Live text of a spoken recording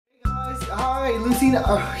Hi, Lucina.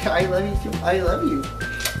 Oh, I love you too. I love you.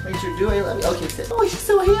 I sure do. I love you. Okay, sit. Oh, she's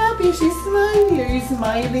so happy. She's smiling. Are you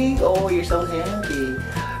smiling? Oh, you're so happy.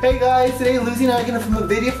 Hey guys, today Lucy and I are gonna film a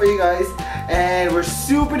video for you guys, and we're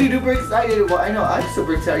super duper excited. Well, I know I'm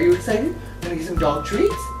super excited. Are you excited? Gonna get some dog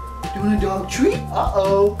treats? Doing a dog treat?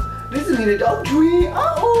 Uh-oh. This is a dog treat.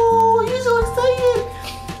 Uh-oh. You're so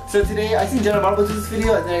excited. So today I seen Jenna Marbles do this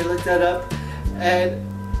video, and then I looked that up, and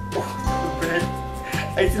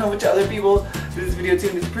I seen a bunch of other people do this video too,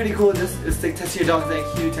 and it's pretty cool. It's like testing your dog's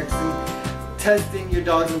IQ, testing your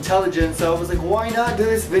dog's intelligence. So I was like, why not do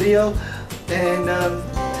this video and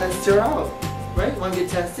test her out, right? Want to get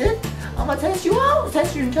tested? I'm gonna test you out,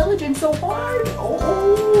 test your intelligence so hard.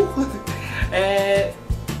 Oh, and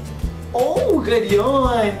oh, good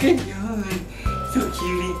yawn, so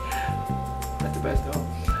cutie. Not the best though.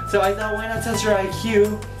 So I thought, why not test your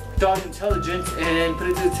IQ, dog intelligence, and put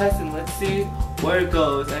it to the test, and let's see where it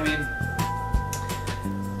goes. I mean,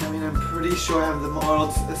 I'm pretty sure I have the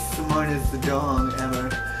morals as smart as the dog ever.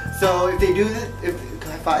 So if they do this,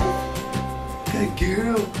 high five. Good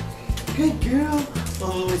girl. Good girl.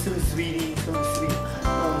 Oh, so sweetie. So sweet.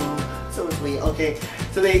 Oh, so sweet. Okay.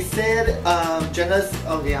 So they said, Jenna's,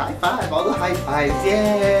 okay, high five. All the high fives.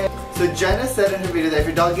 Yay. So Jenna said in her video that if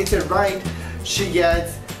your dog gets it right, she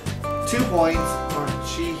gets 2 points. Or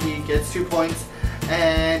he gets 2 points.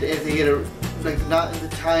 And if they get it, like, not in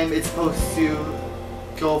the time it's supposed to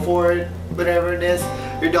go forward, whatever it is,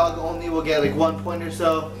 your dog only will get like 1 point or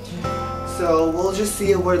so. So we'll just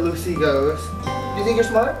see where Lucy goes. You think you're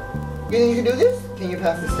smart? You think you can do this? Can you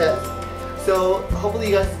pass this test? So hopefully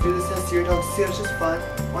you guys do this test to your dog. See, it's just fun.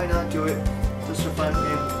 Why not do it just for fun?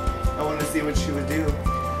 And I want to see what she would do.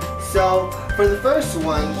 So for the first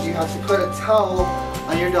one, you have to put a towel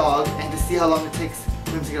on your dog and to see how long it takes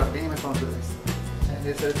for him to get off. I need my phone for this. And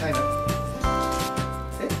it's a timer.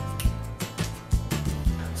 Sit.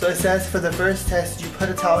 So it says for the first test, you put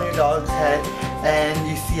a towel on your dog's head and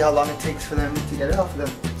you see how long it takes for them to get it off of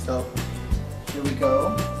them. So here we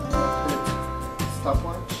go. I'm gonna put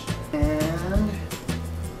stopwatch and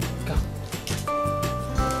go.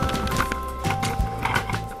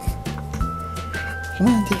 Come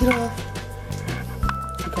on, take it off.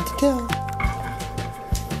 You got the tail.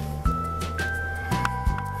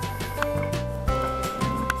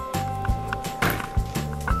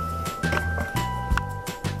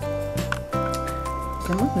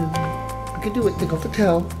 Come on, Lulu. You can do it. Take off the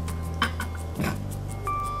tail.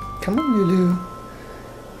 Come on, Lulu.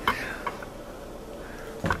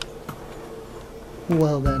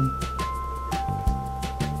 Well then.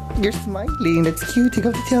 You're smiling. That's cute. Take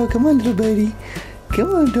off the tail. Come on, little buddy.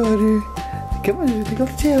 Come on, daughter. Come on, Lulu. Take off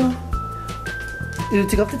the tail. Lulu,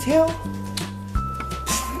 take off the tail.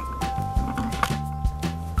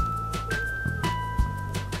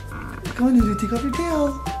 Come on, Lulu. Take off your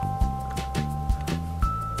tail.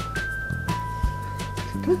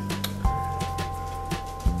 Come on.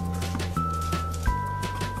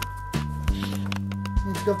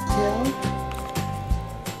 Take off the tail.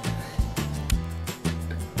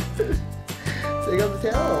 Take off the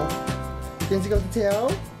tail. Can you take off the tail?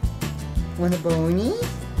 Want a bony?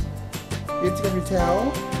 You take off your tail?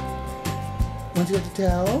 Want to take off the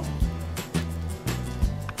tail?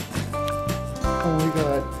 Oh my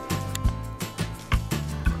god.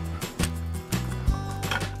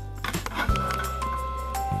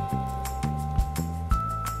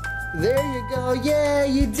 There you go. Yeah,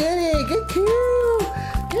 you did it. Good girl.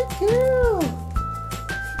 Good girl.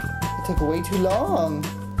 It took way too long.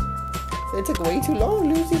 It took way too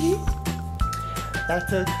long, Lucy. That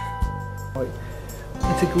took,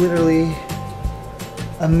 it took literally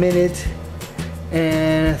a minute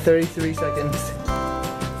and 33 seconds.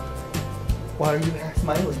 Why are you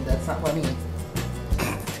smiling? That's not funny.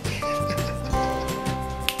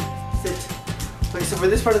 Sit. Okay, so for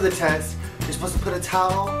this part of the test, you're supposed to put a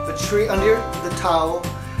towel, a treat under the towel,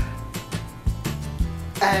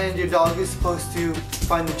 and your dog is supposed to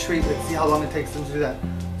find the treat. Let's see how long it takes them to do that.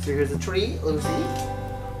 So here's a treat, Lucy.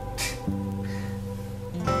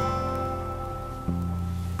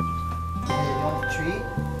 Okay, you want the treat?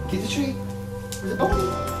 Get the treat. Where's the bony?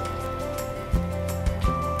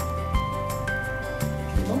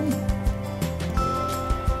 Get the bony.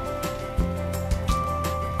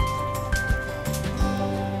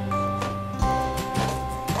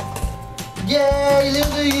 Yay,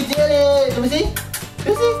 Lulu, you did it! Let me see. Let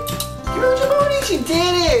me see. Give her your bony. She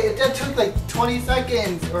did it. That took like 20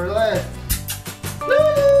 seconds or less.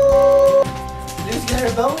 Lulu! Lucy got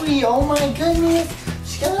her bony. Oh my goodness.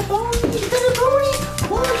 She got a bony. She got a bony.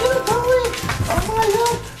 Oh, she got a bony. Oh my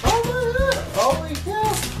god. Oh my god. Holy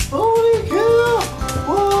cow. Holy cow.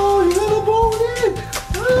 Whoa, you got a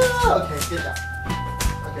Get that.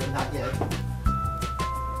 Okay, not yet.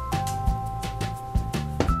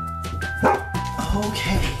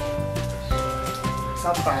 Okay. It's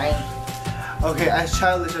not fine. Okay, as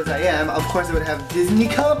childish as I am, of course I would have Disney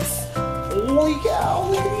cups. Holy cow,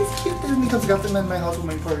 look at these cute Disney cups. I got them at my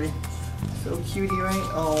housewarming party. So cutie, right?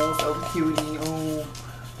 Oh, so cutie. Oh,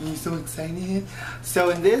 I'm so excited.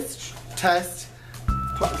 So in this test,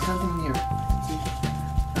 there's nothing in here. See?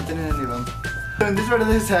 Nothing in any of them. So in this part of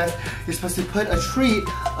this test, you're supposed to put a treat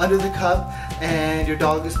under the cup and your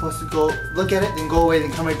dog is supposed to go look at it, then go away,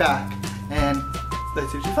 then come right back. And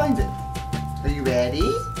let's see if she finds it. Are you ready?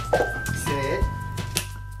 Sit.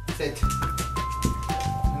 Sit.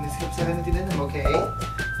 And these cups have anything in them, okay?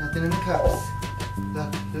 Nothing in the cups.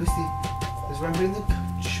 Look, Lucy. There's one put in the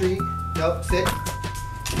tree. Nope, sit.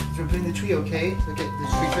 There's one put in the tree, okay? Look at the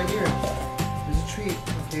tree's right here. There's a tree,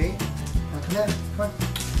 okay? Now come down. Come on.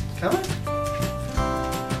 Come on.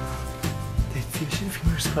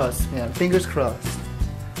 Fingers crossed, man. Fingers crossed.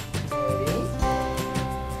 Ready?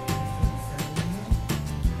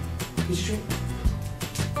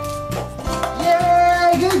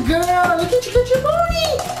 Yay! Good girl! Look at you get your pony!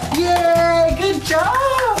 Yay! Good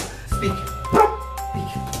job! Speak.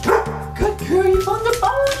 Good girl, you found the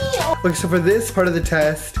pony! Okay, so for this part of the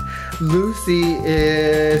test, Lucy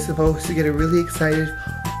is supposed to get really excited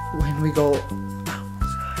when we go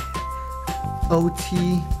outside.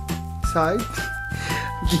 OT side.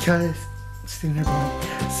 Because she's in her bone.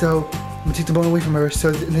 So I'm gonna take the bone away from her. So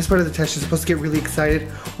in this part of the test, she's supposed to get really excited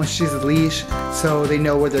when she's a leash, so they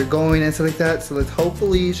know where they're going and stuff like that. So let's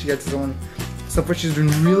hopefully she gets this one. So far she's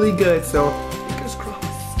doing really good. So fingers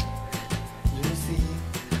crossed. Lucy,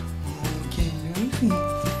 okay, Lucy,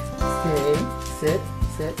 stay,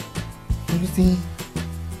 sit, Lucy.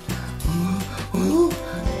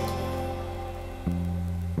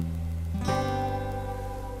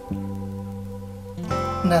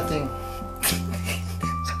 Nothing.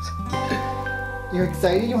 You're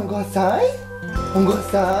excited? You wanna go outside? Wanna go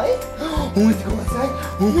outside? Oh, want to go outside?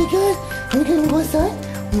 Oh my god! Oh my god, wanna go outside?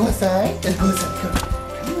 Wanna go outside? Let's go outside.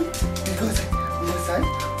 Come on. Let's go outside. Wanna go outside?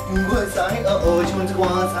 Wanna go outside? Uh-oh, she wants to go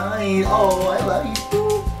outside. Oh, I love you.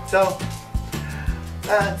 So,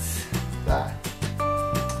 that's that.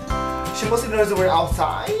 She mostly knows that we're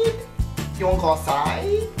outside. You wanna go outside?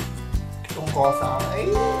 You wanna go outside?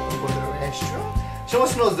 You wanna go to the restroom? She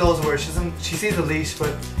almost knows those words. She sees the leash,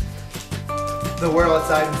 but the word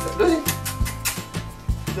outside and stuff.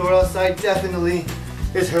 The word outside definitely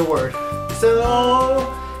is her word. So,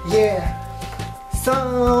 yeah. So,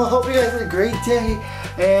 hope you guys had a great day.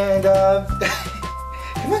 And,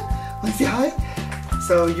 come on, let's say hi.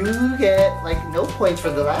 So, you get, like, no points for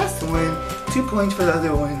the last one, 2 points for the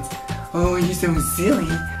other ones. Oh, you're so silly.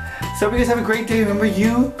 So, hope you guys have a great day. Remember,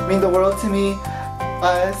 you mean the world to me.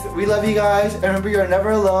 We love you guys, and remember you're never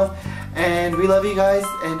alone, and we love you guys,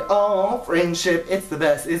 and oh, friendship, it's the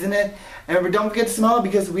best, isn't it? And remember, don't forget to smile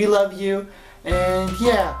because we love you, and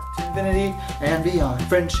yeah, to infinity and beyond.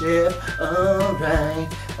 Friendship, alright,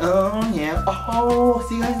 oh yeah, oh,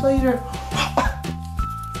 see you guys later.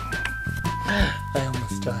 I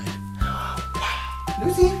almost died.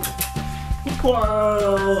 Lucy,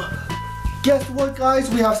 wow. Guess what, guys?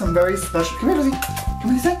 We have some very special, come here, Lucy,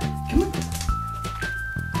 come here, Lucy, come here.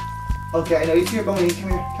 Okay, I know you see your bone.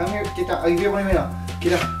 Come here, get down. I'll give you your bone right now. Get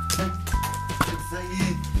down.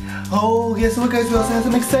 Excited. Oh, guess what, guys? We also have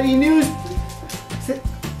some exciting news. Sit.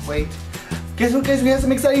 Wait. Guess what, guys? We have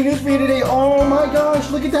some exciting news for you today. Oh my gosh,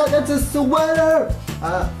 look at that. That's a sweater.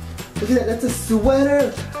 Look at that. That's a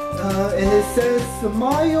sweater. And it says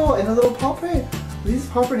smile and a little paw print. This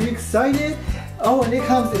paw print. Are you excited? Oh, and it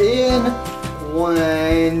comes in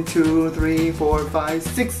 1, 2, 3, 4, 5,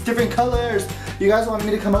 6 different colors. You guys wanted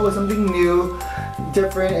me to come up with something new,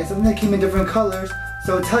 different, and something that came in different colors.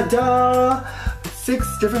 So ta-da!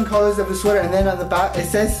 6 different colors of the sweater, and then on the back it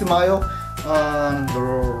says smile on the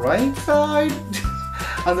right side.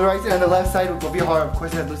 On the right side, on the left side of your heart, of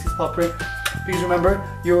course it has Lucy's paw print. Please remember,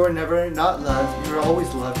 you are never not loved. You are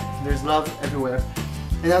always loved. There's love everywhere.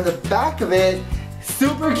 And on the back of it,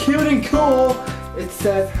 super cute and cool, it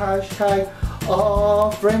says hashtag all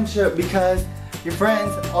friendship, because your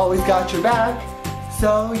friends always got your back.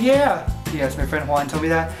 So yeah. Yes, my friend Juan told me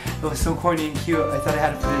that. It was so corny and cute. I thought I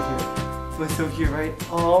had to put it here. It was so cute, right?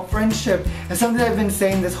 Oh, friendship. It's something I've been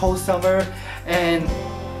saying this whole summer and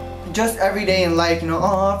just every day in life, you know,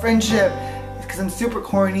 oh, friendship. Because I'm super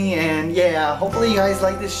corny, and yeah, hopefully you guys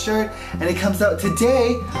like this shirt, and it comes out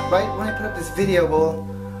today, right when I put up this video. Well,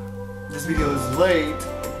 this video is late,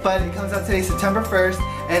 but it comes out today, September 1st,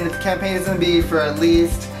 and the campaign is going to be for at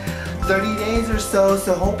least 30 days or so,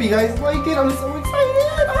 so hope you guys like it. I'm so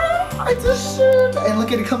excited. it's a shirt! And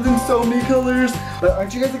look at it, comes in so many colors. But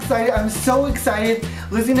aren't you guys excited? I'm so excited.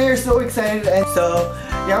 Lizzie and I are so excited. And so,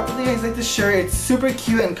 yeah, hopefully you guys like the shirt. It's super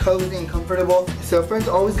cute and cozy and comfortable. So friends,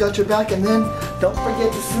 always got your back. And then don't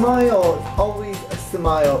forget to smile. Always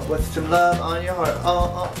smile with some love on your heart.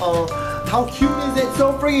 Oh. How cute is it?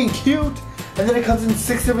 So freaking cute. And then it comes in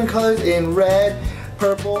 6 different colors in red,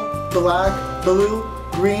 purple, black, blue,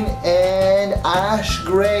 green, and ash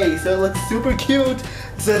gray. So it looks super cute.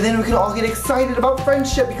 So then we can all get excited about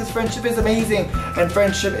friendship because friendship is amazing. And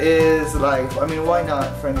friendship is life. I mean, why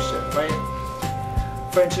not friendship, right?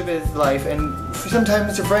 Friendship is life. And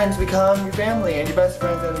sometimes your friends become your family and your best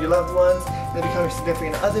friends and your loved ones. And they become your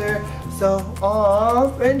significant other. So,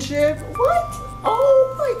 aww, friendship. What?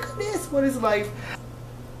 Oh my goodness, what is life?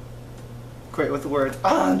 Great with the words.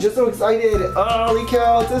 I'm just so excited. Holy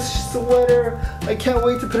cow, this sweater. I can't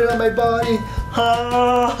wait to put it on my body.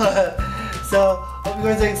 So, hope you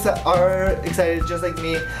guys are excited just like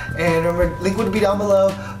me. And remember, link would be down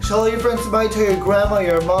below. Show all your friends to buy it, to your grandma,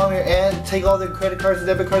 your mom, your aunt. Take all their credit cards and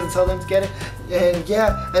debit cards and tell them to get it. And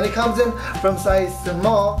yeah, and it comes in from size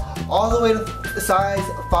small all the way to size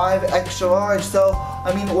 5 extra large. So,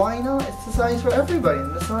 I mean, why not? It's the size for everybody.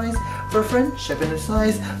 And the size for friendship. And the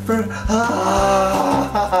size for...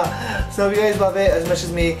 So if you guys love it as much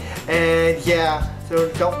as me. And yeah, so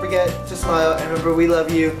don't forget to smile. And remember, we love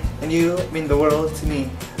you. And you mean the world to me.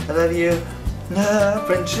 I love you. Nah,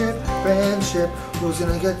 friendship, friendship. Who's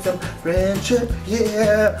gonna get some friendship?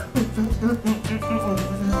 Yeah.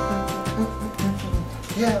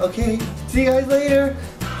 Yeah, okay. See you guys later.